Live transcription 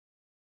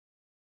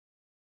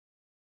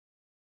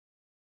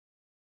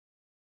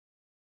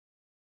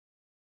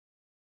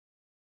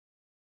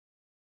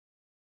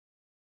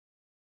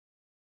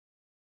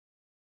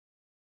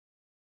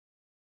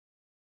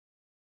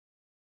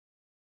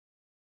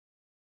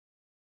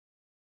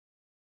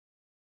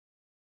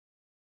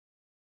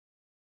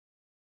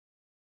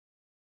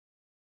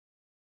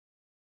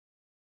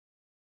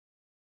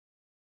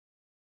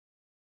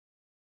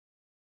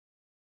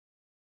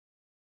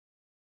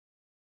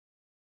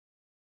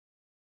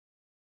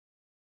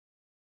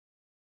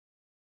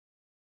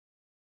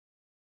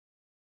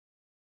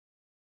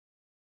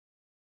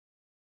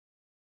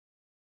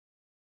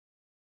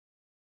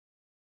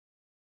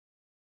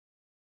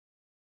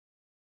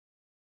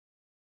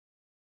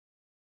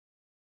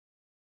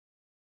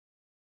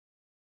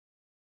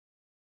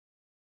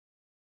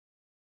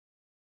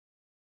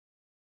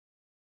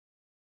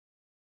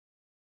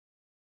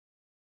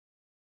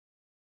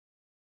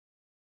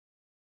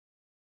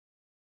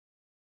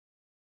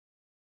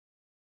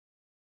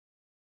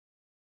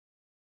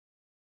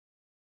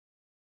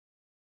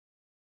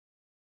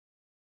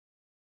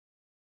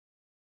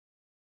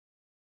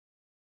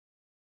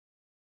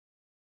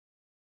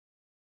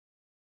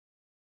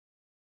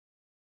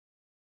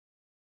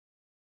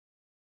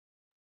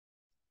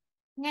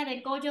Nghe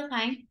thấy cô chưa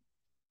Khánh?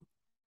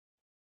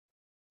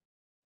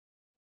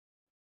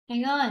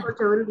 Khánh ơi. Cô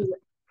trớn gì ạ?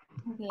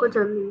 Cô Ok.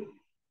 trớn gì?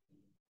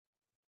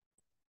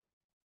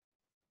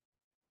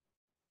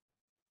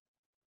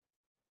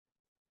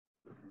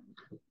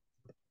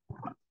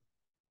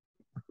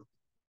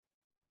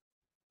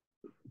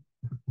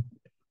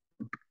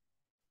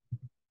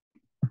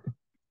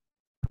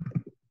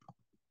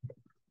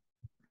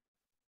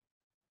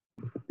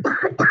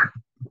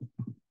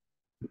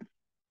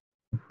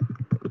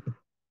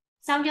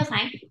 Xong chưa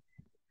Khánh?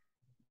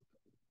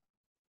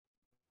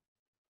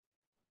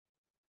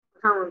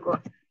 Xong rồi cô ạ.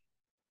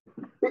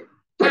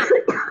 Nào,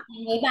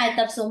 với bài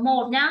tập số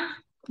một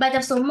nhá. Bài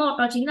tập số một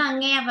đó chính là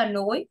nghe và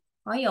nối.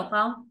 Có hiểu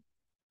không?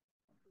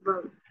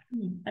 Vâng.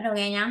 Bắt đầu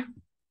nghe nhá.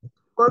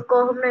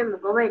 Cô hôm nay mà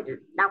có bài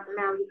đọc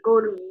nào thì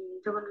cô đừng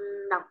cho con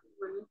đọc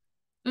với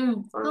Ừ,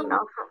 con không.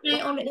 đọc hỏng Đây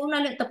quá. hôm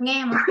nay luyện tập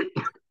nghe mà.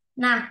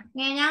 Nào,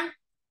 nghe nhá.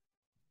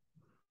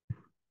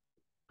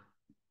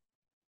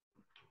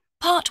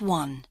 Part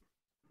 1.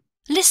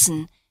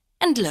 Listen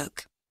and look.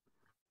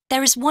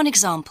 There is one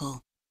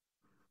example.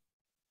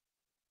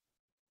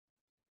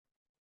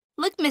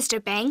 Look, Mr.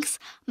 Banks,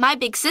 my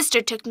big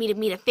sister took me to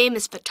meet a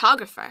famous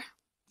photographer.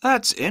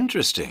 That's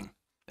interesting.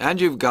 And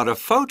you've got a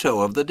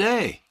photo of the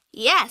day.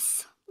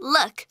 Yes,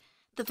 look,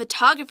 the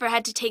photographer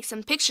had to take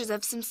some pictures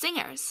of some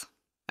singers.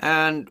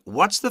 And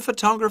what's the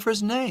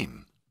photographer's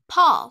name?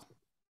 Paul.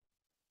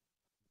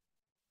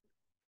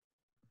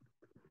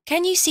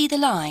 Can you see the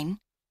line?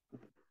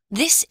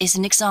 This is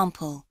an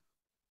example.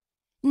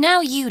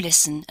 Now you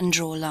listen and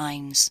draw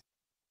lines.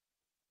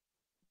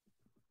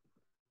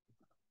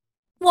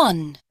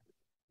 1.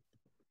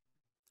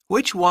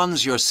 Which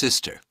one's your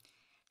sister?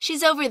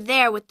 She's over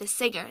there with the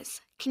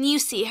singers. Can you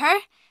see her?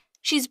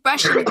 She's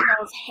brushing the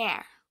girl's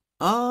hair.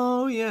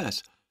 Oh,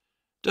 yes.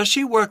 Does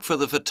she work for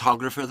the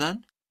photographer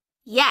then?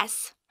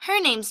 Yes, her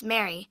name's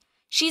Mary.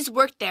 She's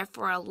worked there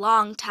for a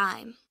long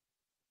time.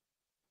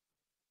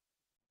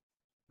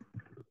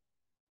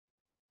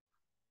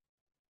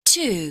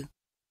 2.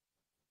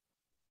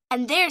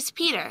 And there's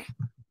Peter.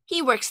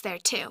 He works there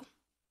too.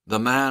 The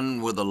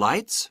man with the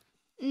lights?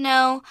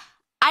 No,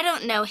 I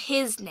don't know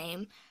his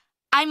name.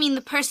 I mean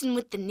the person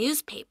with the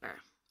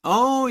newspaper.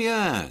 Oh,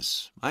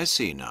 yes. I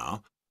see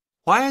now.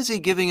 Why is he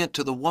giving it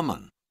to the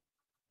woman?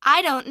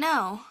 I don't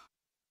know.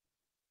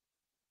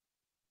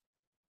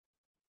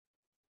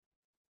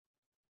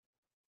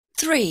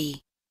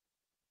 3.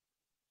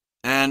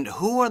 And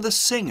who are the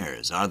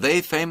singers? Are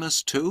they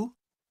famous too?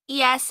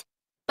 Yes,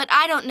 but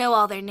I don't know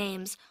all their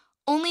names.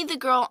 Only the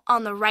girl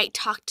on the right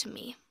talked to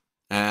me.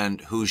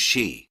 And who's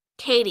she?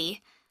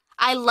 Katie.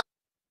 I love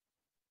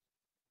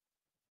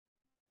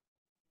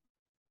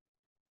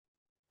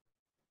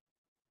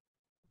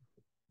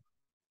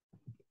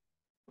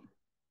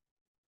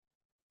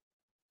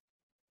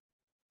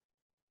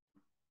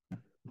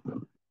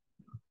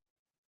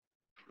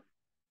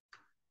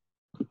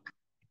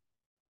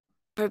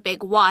her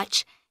big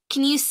watch.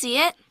 Can you see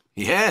it?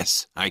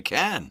 Yes, I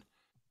can.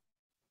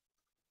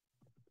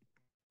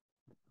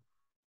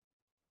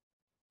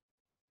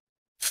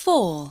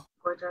 4.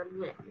 Cô trớn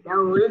nhẹ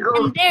đầu đi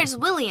cô. And there's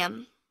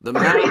William. The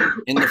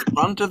man in the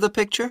front of the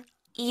picture?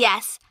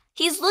 Yes,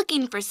 he's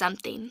looking for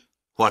something.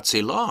 What's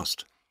he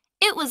lost?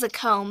 It was a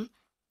comb,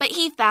 but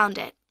he found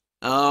it.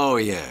 Oh,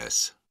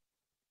 yes.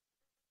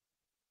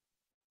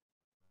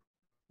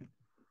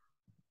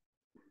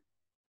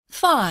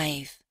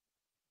 5.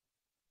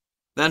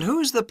 Then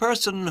who's the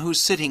person who's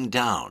sitting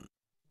down?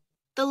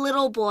 The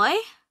little boy?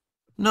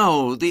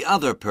 No, the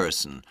other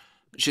person.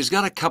 She's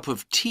got a cup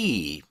of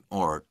tea,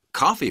 or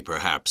coffee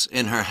perhaps,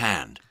 in her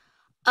hand.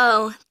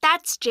 Oh,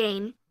 that's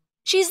Jane.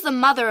 She's the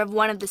mother of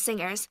one of the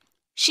singers.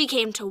 She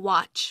came to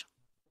watch.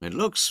 It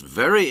looks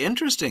very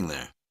interesting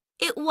there.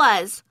 It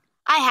was.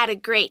 I had a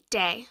great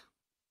day.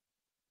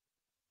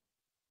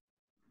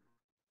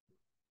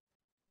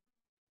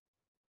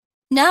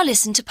 Now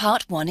listen to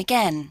part 1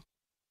 again.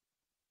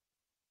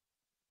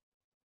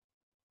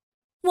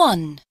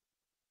 1.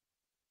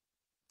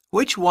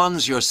 Which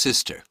one's your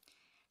sister?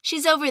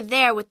 She's over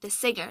there with the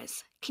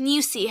singers. Can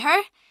you see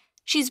her?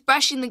 She's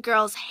brushing the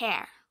girl's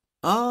hair.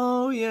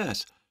 Oh,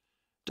 yes.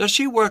 Does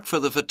she work for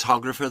the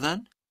photographer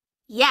then?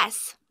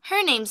 Yes,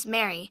 her name's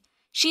Mary.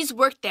 She's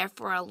worked there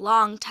for a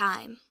long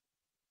time.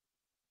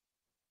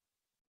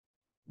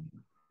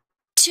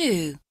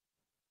 2.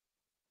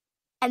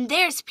 And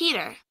there's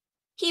Peter.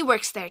 He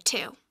works there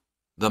too.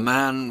 The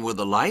man with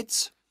the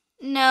lights?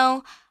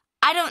 No,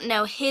 I don't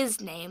know his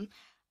name.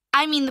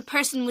 I mean the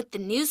person with the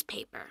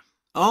newspaper.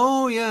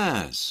 Oh,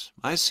 yes.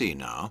 I see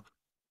now.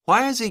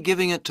 Why is he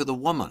giving it to the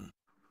woman?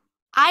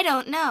 I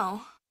don't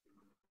know.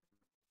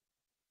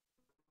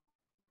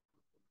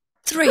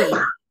 3.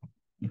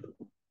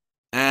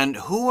 And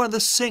who are the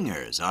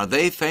singers? Are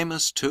they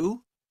famous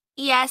too?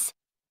 Yes,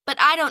 but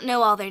I don't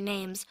know all their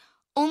names.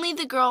 Only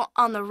the girl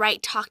on the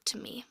right talked to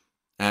me.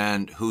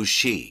 And who's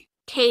she?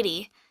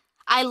 Katie.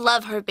 I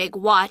love her big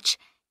watch.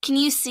 Can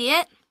you see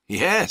it?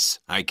 Yes,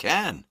 I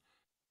can.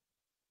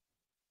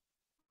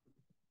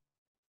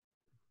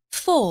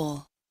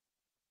 4.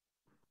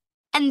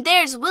 And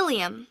there's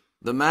William.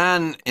 The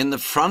man in the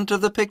front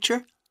of the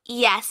picture?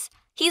 Yes,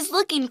 he's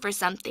looking for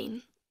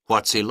something.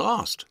 What's he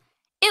lost?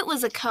 It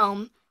was a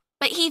comb,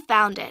 but he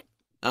found it.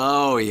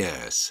 Oh,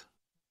 yes.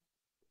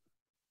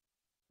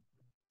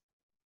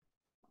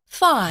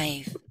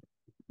 5.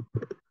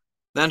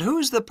 Then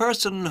who's the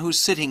person who's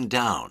sitting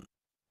down?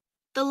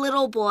 The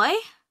little boy?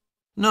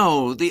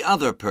 No, the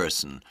other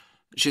person.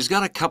 She's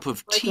got a cup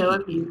of tea,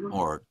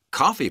 or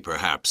coffee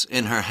perhaps,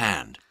 in her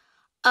hand.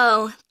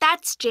 Oh,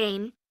 that's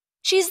Jane.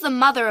 She's the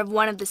mother of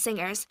one of the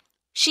singers.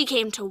 She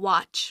came to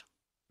watch.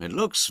 It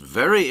looks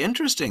very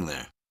interesting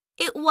there.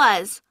 It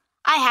was.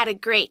 I had a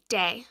great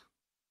day.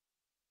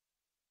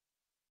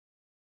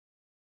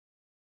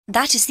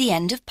 That is the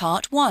end of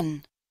part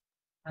 1.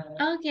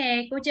 Ok,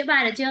 cô chữa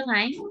bài được chưa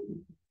Khánh?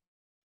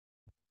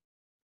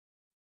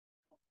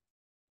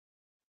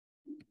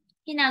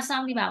 Khi nào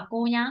xong thì bảo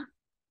cô nhá.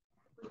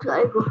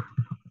 Chữa cô.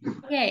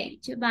 Ok,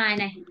 chữa bài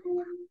này.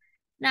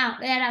 Nào,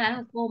 đây là đáp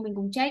án của cô, mình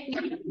cùng check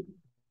nhé.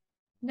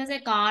 Nó sẽ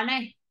có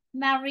này,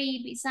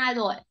 Mary bị sai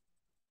rồi.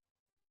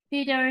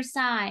 Peter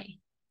sai.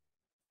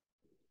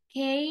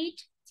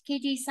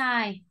 Katie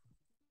sai.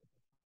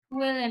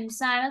 William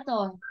sai mất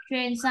rồi.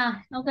 Jane sai.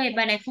 Ok,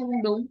 bài này không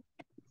đúng.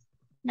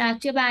 Nào,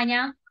 chữa bài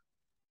nhá.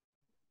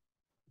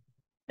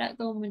 Đợi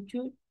cô một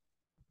chút.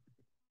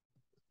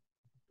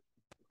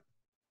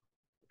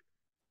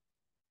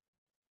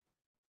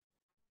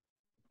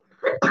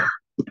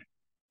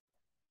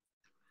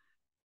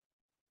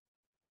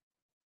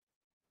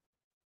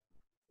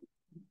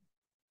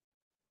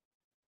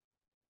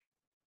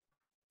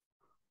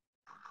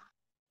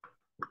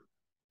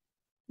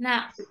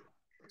 Nào,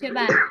 chữa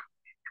bài.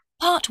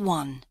 Part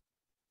 1.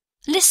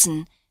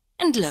 Listen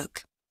and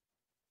look.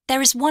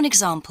 There is one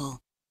example.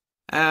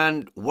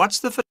 And what's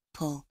the...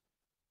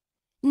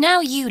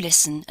 Now you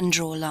listen and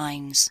draw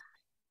lines.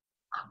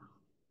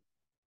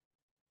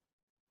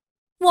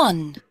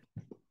 1.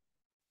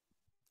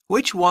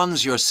 Which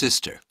one's your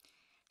sister?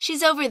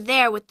 She's over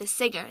there with the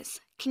singers.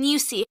 Can you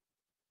see?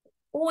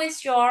 Who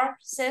is your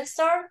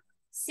sister?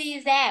 She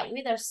is there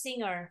with a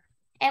singer.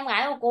 Em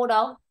gái của cô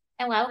đâu?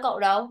 Em gái của cậu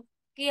đâu?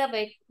 Kia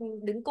về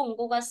đứng cùng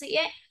cô ca sĩ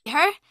ấy.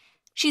 Her?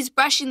 She's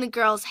brushing the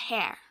girl's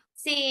hair.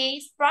 She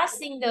is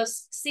brushing the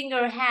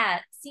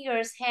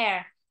singer's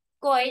hair.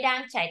 Cô ấy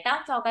đang chải tóc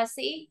cho ca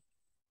sĩ.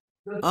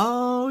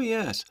 Oh,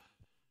 yes.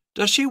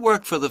 Does she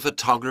work for the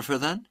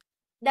photographer then?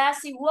 Does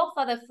she work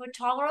for the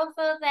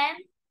photographer then?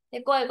 Thế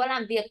cô ấy có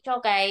làm việc cho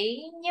cái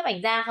nhiếp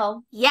ảnh gia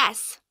không?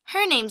 Yes,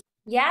 her name's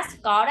Yes,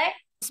 có đấy.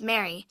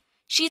 Mary.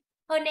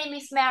 Her name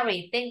is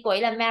Mary. Tên cô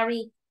ấy là Mary.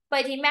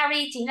 Vậy thì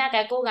Mary chính là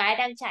cái cô gái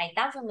đang chải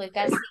tóc cho người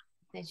ca sĩ.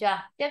 Được chưa?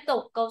 Tiếp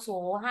tục câu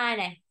số 2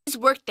 này.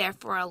 She's worked there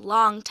for a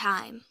long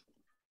time.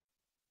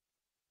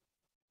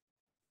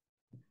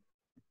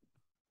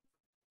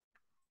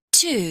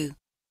 2.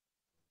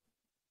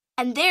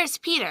 And there's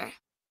Peter.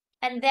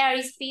 And there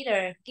is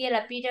Peter. Kia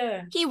là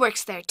Peter. He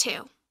works there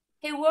too.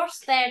 He works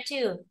there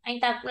too. Anh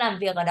ta cũng làm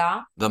việc ở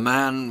đó. The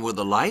man with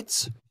the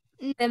lights?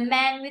 The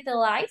man with the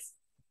lights?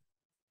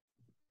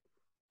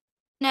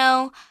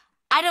 No,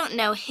 I don't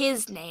know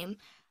his name.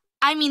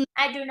 I mean,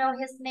 I do know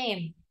his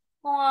name.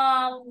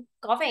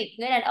 Có phải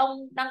người đàn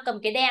ông đang cầm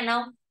cái đèn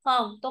không?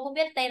 Không, tôi không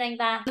biết tên anh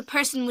ta. the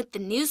person with the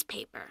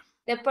newspaper.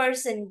 The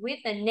person with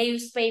the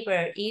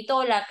newspaper. Ý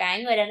tôi là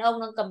cái người đàn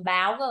ông đang cầm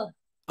báo cơ.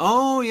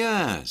 Oh,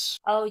 yes.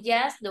 Oh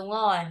yes, đúng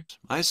rồi.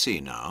 I see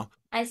now.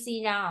 I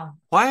see now.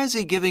 Why is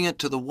he giving it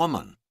to the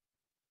woman?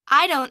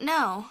 I don't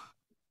know.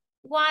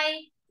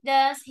 Why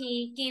does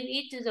he give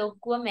it to the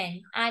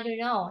woman? I don't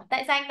know.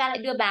 Tại sao anh ta lại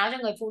đưa báo cho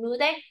người phụ nữ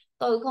thế?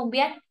 Tôi cũng không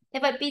biết. Thế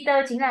vậy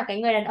Peter chính là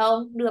cái người đàn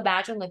ông đưa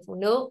báo cho người phụ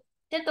nữ.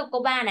 Tiếp tục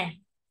câu 3 này.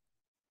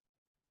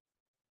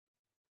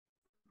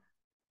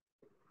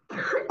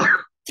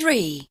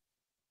 3.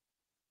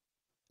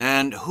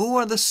 And who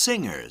are the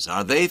singers?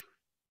 Are they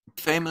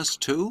famous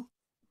too?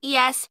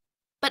 Yes,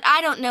 but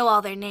I don't know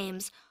all their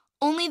names.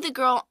 Only the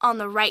girl on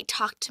the right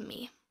talked to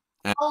me.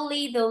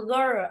 Only the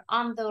girl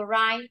on the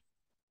right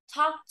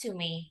talk to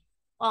me.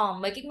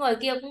 Mấy cái người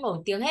kia cũng nổi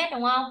tiếng hết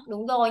đúng không?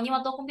 Đúng rồi, nhưng mà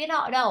tôi không biết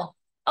họ đâu.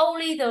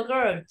 Only the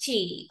girl,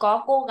 chỉ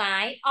có cô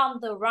gái on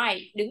the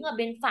right, đứng ở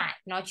bên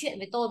phải, nói chuyện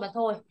với tôi mà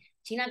thôi.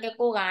 Chính là cái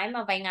cô gái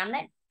mà váy ngắn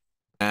đấy.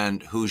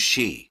 And who's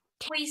she?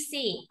 Who is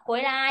she? Cô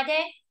ấy là ai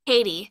thế?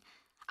 Katie.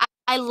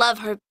 I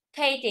love her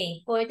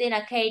Katie, cô ấy tên là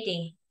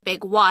Katie. big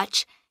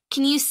watch.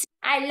 Can you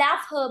I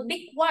love her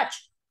big watch.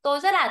 Tôi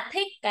rất là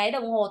thích cái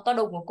đồng hồ to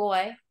đùng của cô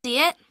ấy. see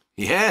it?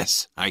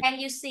 Yes, Can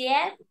you see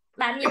it?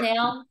 Bạn nhìn thấy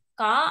không?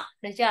 Có,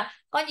 được chưa?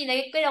 Có nhìn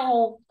thấy cái đồng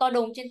hồ to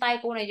đùng trên tay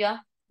cô này chưa?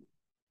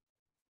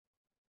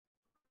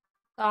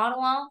 Có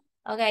đúng không?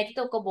 Ok, tiếp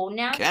tục câu 4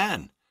 nhá.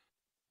 can.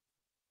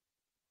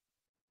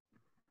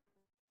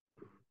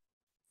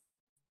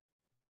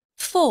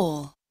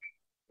 Four.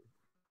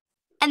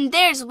 And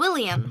there's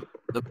William.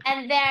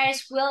 And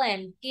there's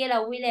William. Kia là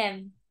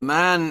William.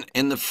 Man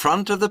in the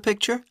front of the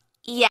picture?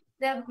 Yeah,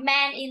 The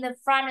man in the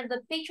front of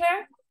the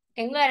picture.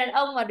 Cái người đàn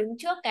ông mà đứng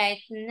trước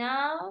cái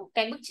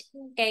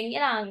nghĩa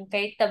là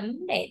cái tấm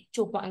để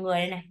chụp mọi người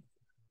đây này.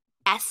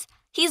 yes.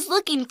 He's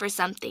looking for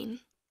something.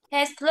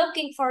 He's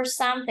looking for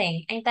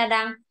something. Anh ta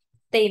đang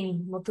tìm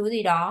một thứ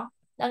gì đó.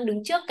 Đang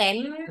đứng trước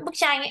cái bức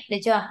tranh ấy, được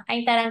chưa? Anh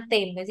ta đang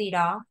tìm cái gì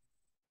đó.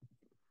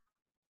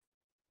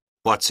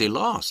 What's he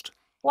lost?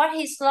 What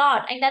he's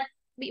lost? Anh ta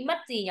bị mất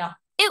gì nhỉ?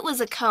 It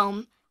was a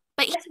comb,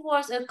 but It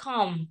was a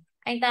comb.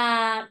 Anh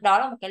ta, đó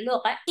là một cái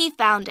lược ấy. he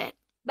found it.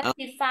 But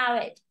he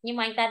found it. Nhưng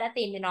mà anh ta đã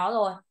tìm thấy nó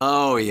rồi.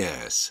 Oh,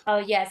 yes.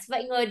 Oh yes.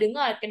 Vậy người đứng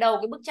ở cái đầu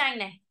cái bức tranh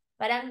này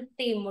và đang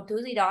tìm một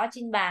thứ gì đó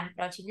trên bàn,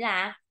 đó chính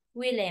là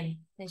William.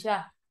 Được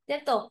chưa? Tiếp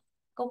tục,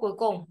 câu cuối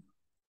cùng.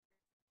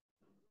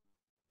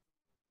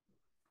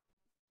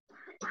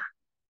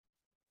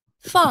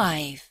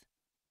 5.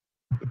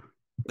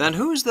 Then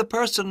who's the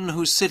person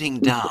who's sitting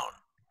down?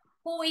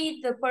 Who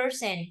is the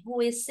person who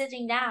is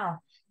sitting down?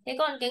 Thế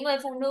còn cái người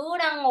phụ nữ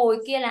đang ngồi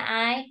kia là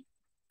ai?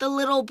 The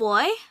little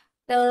boy?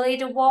 The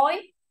little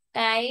boy.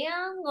 Cái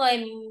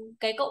người,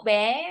 cái cậu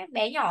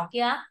bé nhỏ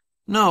kia.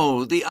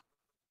 No, the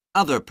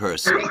other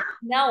person.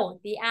 No,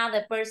 the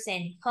other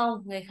person.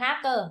 Không, người khác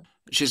cơ.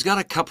 She's got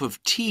a cup of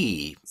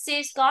tea.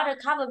 She's got a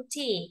cup of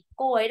tea.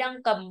 Cô ấy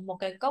đang cầm một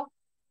cái cốc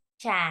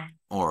trà.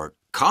 Or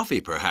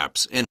coffee,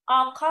 perhaps, in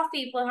Or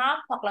coffee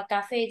perhaps, hoặc là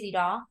cà phê gì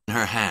đó.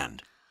 her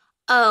hand.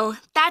 Oh,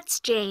 that's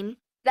Jane.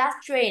 That's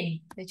Jane.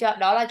 Được chưa?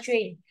 Đó là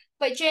Jane.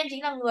 Vậy Jane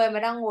chính là người mà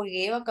đang ngồi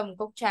ghế và cầm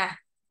cốc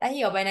trà. Đã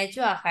hiểu bài này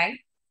chưa hả Khánh?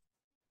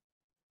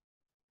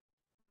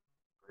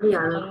 Hiểu Hiểu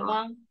rồi. đúng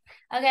không?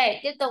 Ok,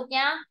 tiếp tục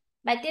nhá.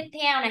 Bài tiếp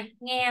theo này,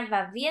 nghe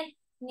và viết.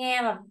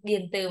 Nghe và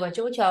điền từ vào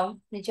chỗ trống.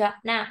 Được chưa?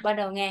 Nào, bắt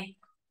đầu nghe.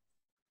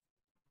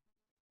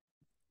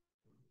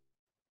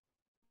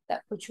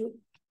 Đợi một chút.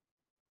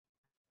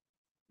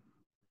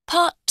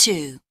 Part 2.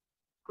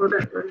 Cô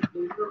đợi con tí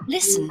thôi.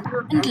 Listen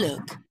and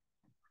look.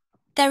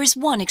 There is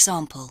one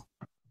example.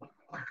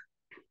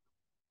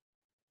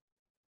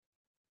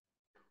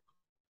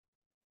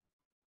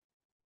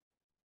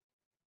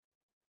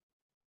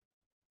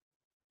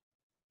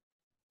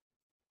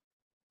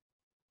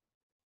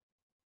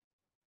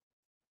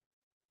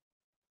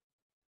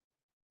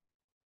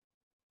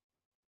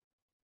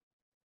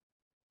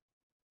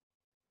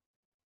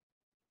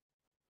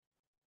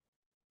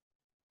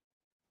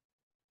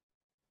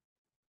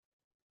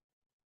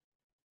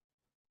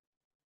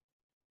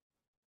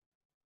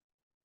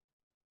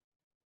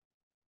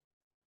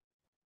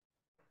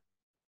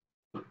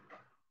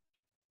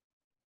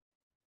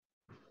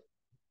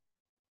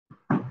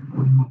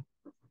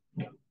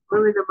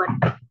 Con bây giờ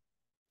bật.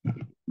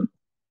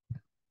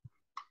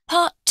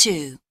 Part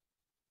 2.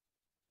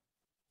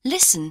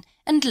 Listen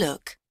and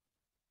look.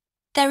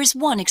 There is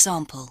one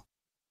example.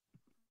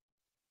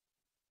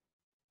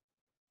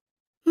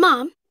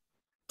 Mum,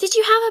 did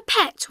you have a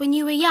pet when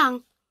you were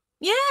young?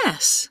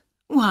 Yes.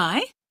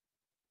 Why?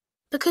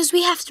 Because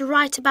we have to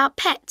write about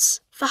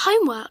pets for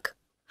homework.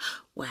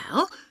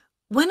 Well,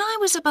 when I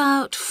was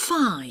about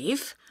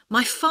 5,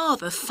 my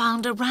father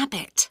found a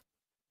rabbit.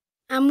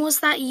 And was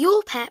that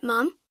your pet,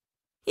 Mum?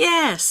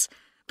 Yes,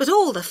 but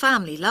all the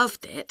family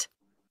loved it.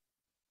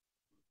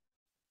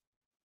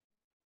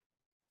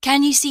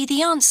 Can you see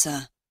the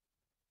answer?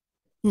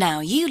 Now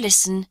you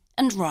listen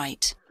and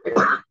write.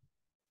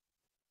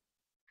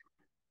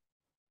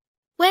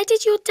 Where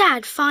did your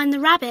dad find the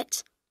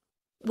rabbit?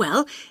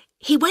 Well,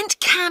 he went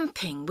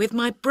camping with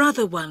my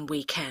brother one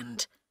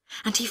weekend,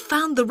 and he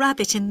found the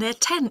rabbit in their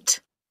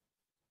tent.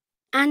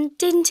 And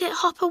didn't it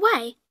hop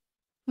away?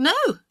 No,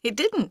 it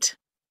didn't.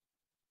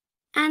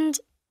 And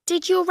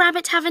did your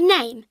rabbit have a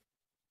name?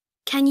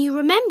 Can you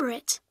remember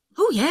it?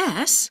 Oh,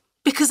 yes,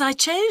 because I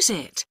chose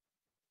it.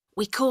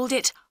 We called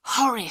it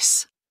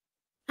Horace.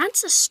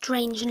 That's a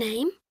strange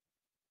name.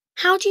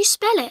 How do you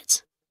spell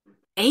it?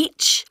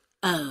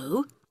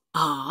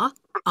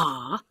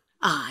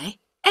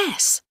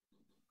 Horris.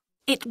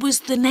 It was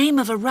the name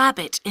of a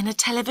rabbit in a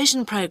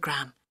television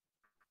programme.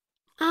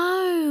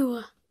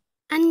 Oh,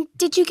 and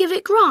did you give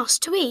it grass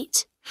to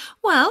eat?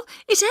 Well,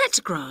 it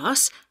ate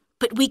grass,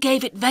 but we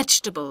gave it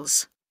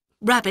vegetables.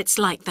 Rabbits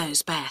like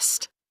those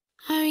best.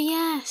 Oh,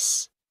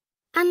 yes.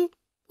 And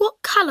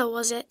what colour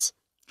was it?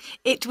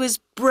 It was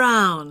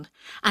brown,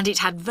 and it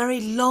had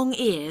very long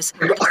ears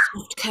and a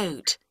soft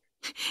coat.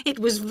 It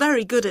was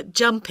very good at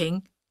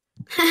jumping.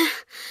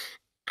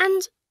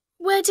 And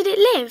where did it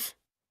live?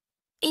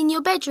 In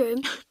your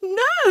bedroom?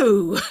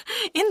 No,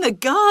 in the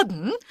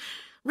garden.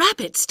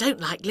 Rabbits don't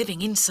like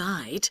living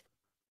inside.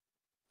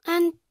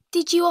 And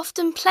did you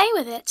often play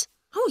with it?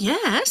 Oh,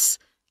 yes,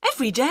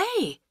 every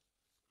day.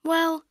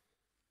 Well,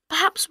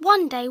 perhaps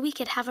one day we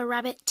could have a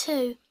rabbit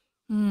too.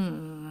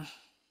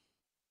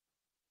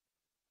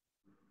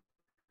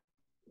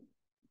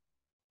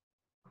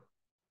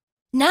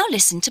 Now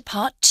listen to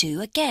part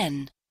 2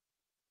 again.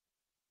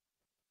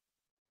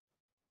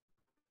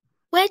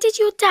 Where did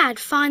your dad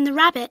find the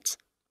rabbit?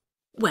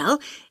 Well,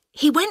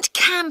 he went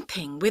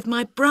camping with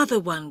my brother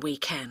one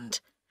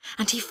weekend,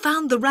 and he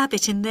found the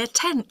rabbit in their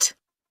tent.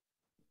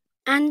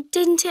 And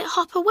didn't it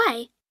hop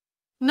away?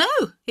 No,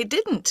 it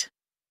didn't.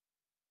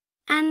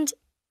 And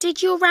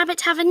did your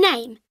rabbit have a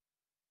name?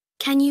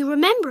 Can you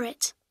remember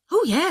it?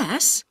 Oh,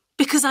 yes,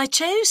 because I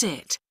chose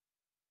it.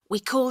 We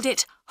called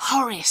it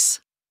Horace.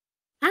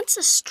 That's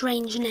a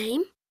strange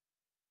name.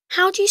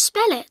 How do you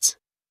spell it?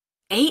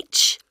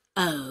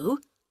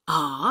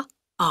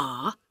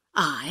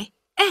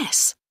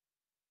 Horris.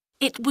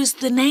 It was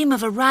the name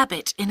of a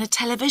rabbit in a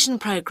television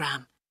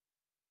program.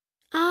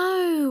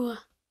 Oh,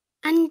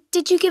 and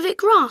did you give it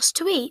grass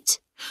to eat?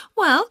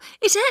 Well,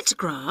 it ate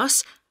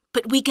grass,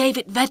 but we gave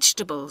it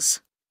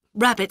vegetables.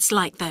 Rabbits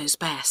like those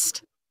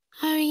best.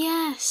 Oh,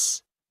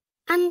 yes.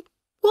 And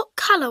what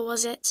colour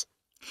was it?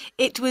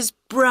 It was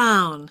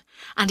brown,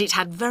 and it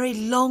had very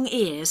long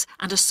ears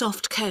and a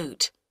soft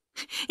coat.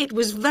 It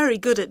was very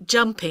good at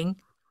jumping.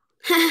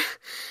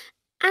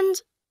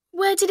 And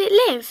where did it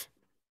live?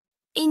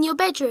 In your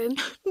bedroom?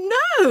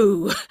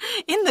 No,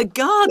 in the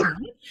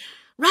garden.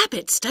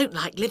 Rabbits don't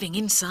like living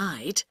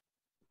inside.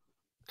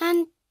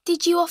 And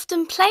did you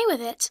often play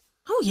with it?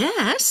 Oh,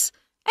 yes,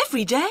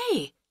 every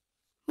day.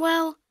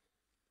 Well,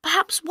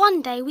 perhaps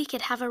one day we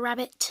could have a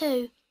rabbit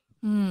too.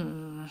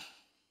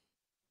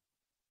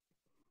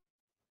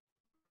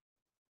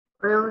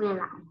 Ôi, nghe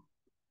lại.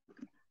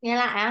 Nghe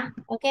lại á?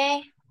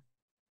 Ok.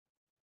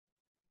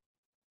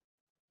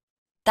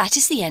 That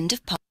is the end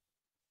of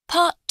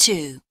part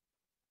 2.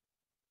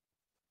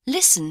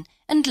 Listen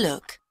and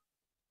look.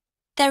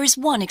 There is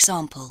one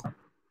example.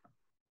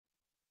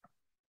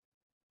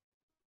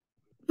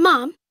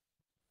 Mum,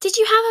 did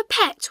you have a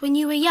pet when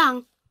you were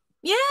young?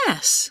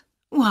 Yes.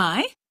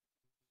 Why?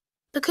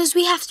 Because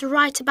we have to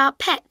write about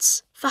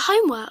pets for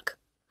homework.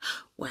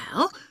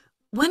 Well,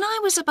 when I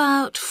was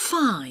about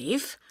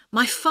 5,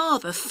 my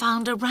father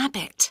found a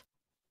rabbit.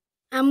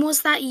 And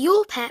was that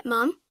your pet,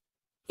 Mum?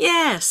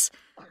 Yes,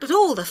 but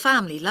all the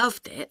family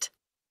loved it.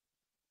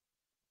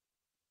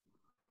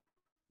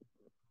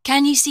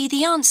 Can you see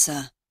the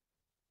answer?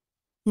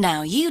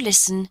 Now you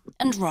listen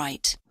and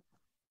write.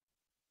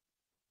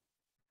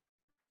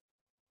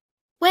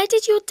 Where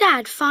did your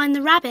dad find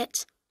the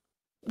rabbit?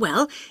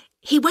 Well,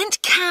 he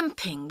went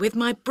camping with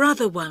my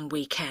brother one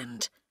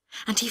weekend,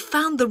 and he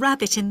found the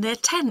rabbit in their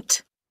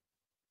tent.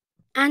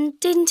 And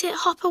didn't it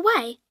hop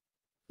away?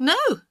 No,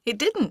 it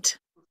didn't.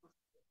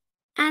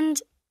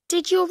 And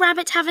did your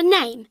rabbit have a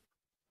name?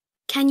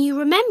 Can you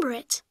remember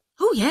it?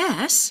 Oh,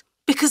 yes,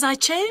 because I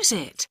chose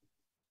it.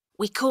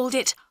 We called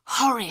it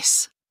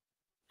Horris.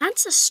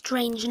 That's a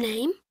strange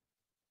name.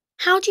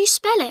 How do you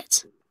spell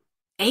it?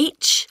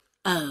 Horris.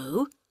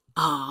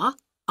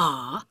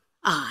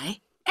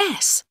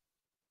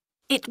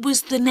 It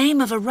was the name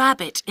of a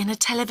rabbit in a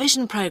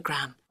television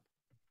program.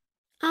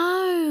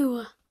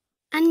 Oh,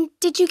 and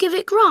did you give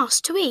it grass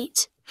to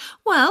eat?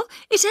 Well,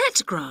 it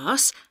ate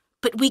grass,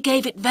 but we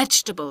gave it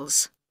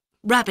vegetables.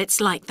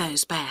 Rabbits like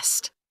those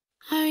best.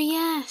 Oh,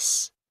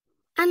 yes.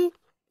 And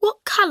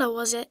what colour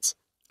was it?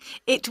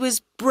 It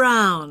was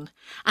brown,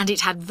 and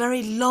it had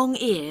very long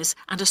ears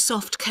and a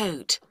soft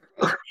coat.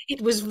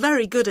 It was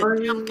very good at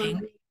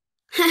jumping.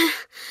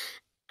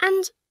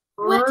 And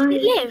where did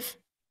it live?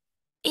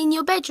 In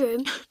your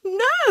bedroom?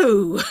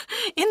 No,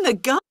 in the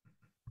garden.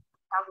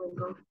 Sao rồi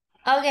cô?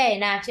 Ok,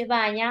 nào chơi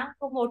bài nhá.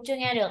 Câu 1 chưa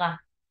nghe được à?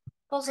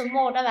 Câu số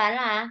 1 đáp án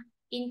là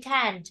in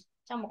tent,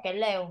 trong một cái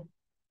lều.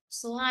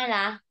 Số 2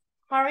 là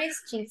Paris,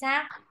 chính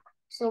xác.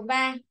 Số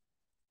 3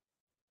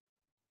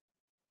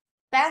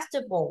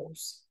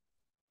 vegetables.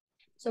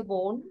 Số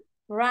 4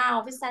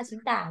 round, viết sai chính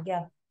tả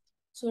kìa.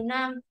 Số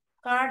 5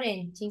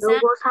 garden, chính Đâu xác.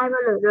 có sai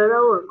bao giờ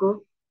đâu hả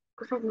cô?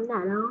 Có sai chính tả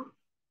đâu.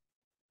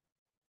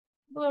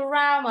 Vừa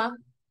round mà.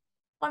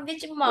 Con viết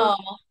chữ M Ừ.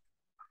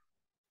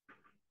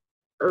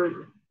 mà.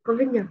 Con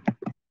viết nhầm.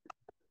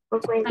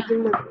 Con quen À.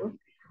 chừng nào.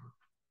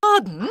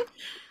 Garden?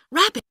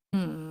 Rabbit.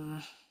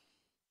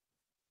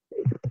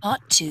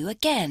 Part 2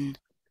 again.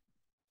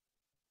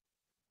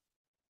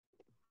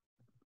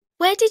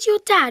 Where did your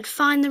dad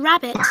find the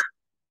rabbit?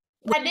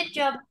 Where did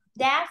your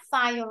dad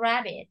find your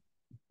rabbit?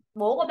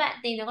 Bố của bạn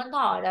tìm được con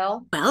thỏ ở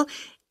đâu? Well,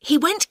 he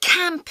went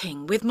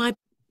camping with my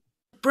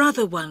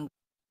brother one.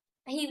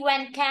 He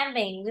went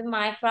camping with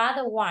my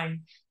brother once.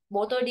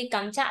 Bố tôi đi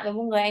cắm trại với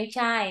một người anh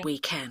trai.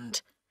 Weekend,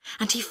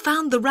 and he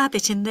found the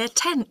rabbit in their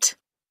tent.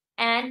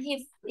 And he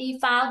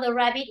found the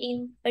rabbit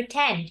in a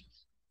tent.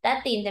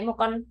 Đã tìm thấy một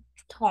con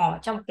thỏ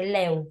trong một cái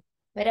lều.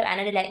 Vậy đáp án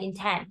ở đây là in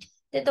tent.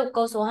 Tiếp tục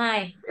câu số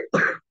 2.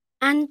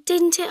 And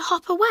didn't it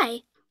hop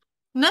away?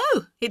 No,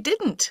 it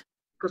didn't.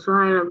 Câu số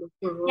 2 là một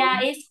từ.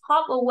 Yeah, it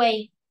hop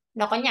away.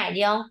 Nó có nhảy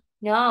đi không?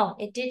 No,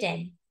 it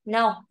didn't.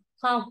 No,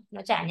 không,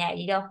 nó chả nhảy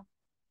đi đâu.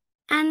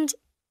 And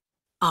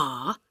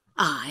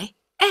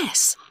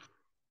Ris.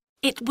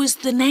 It was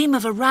the name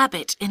of a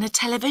rabbit in a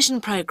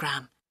television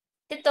program.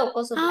 Tiếp tục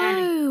câu số 3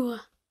 này. oh,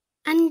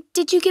 and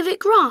did you give it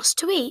grass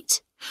to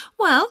eat?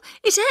 Well,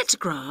 it ate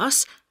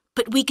grass,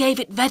 but we gave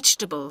it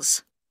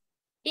vegetables.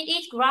 It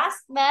eats grass,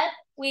 but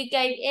we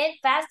gave it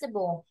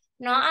vegetable.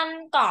 Nó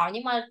ăn cỏ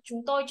nhưng mà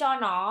chúng tôi cho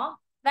nó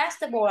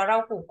vegetable là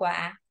rau củ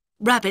quả.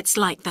 Rabbits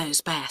like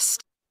those best.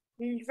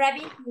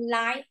 Rabbit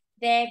like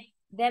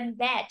them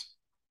best.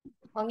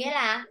 Có nghĩa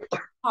là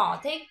thỏ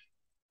thích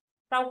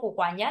rau củ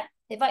quả nhất.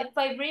 Thế vậy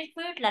favorite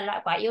food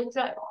là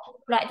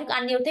loại thức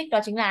ăn yêu thích, đó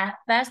chính là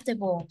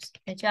vegetables.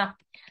 Được chưa?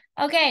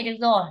 Ok, được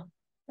rồi.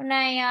 Hôm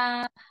nay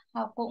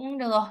học cũng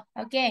được rồi.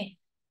 Ok.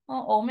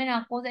 Ốm nên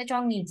là cô sẽ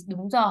cho nghỉ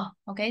đúng giờ.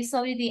 Okay,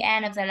 so this is the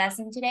end of the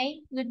lesson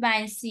today. Goodbye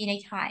and see you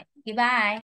next time. Goodbye.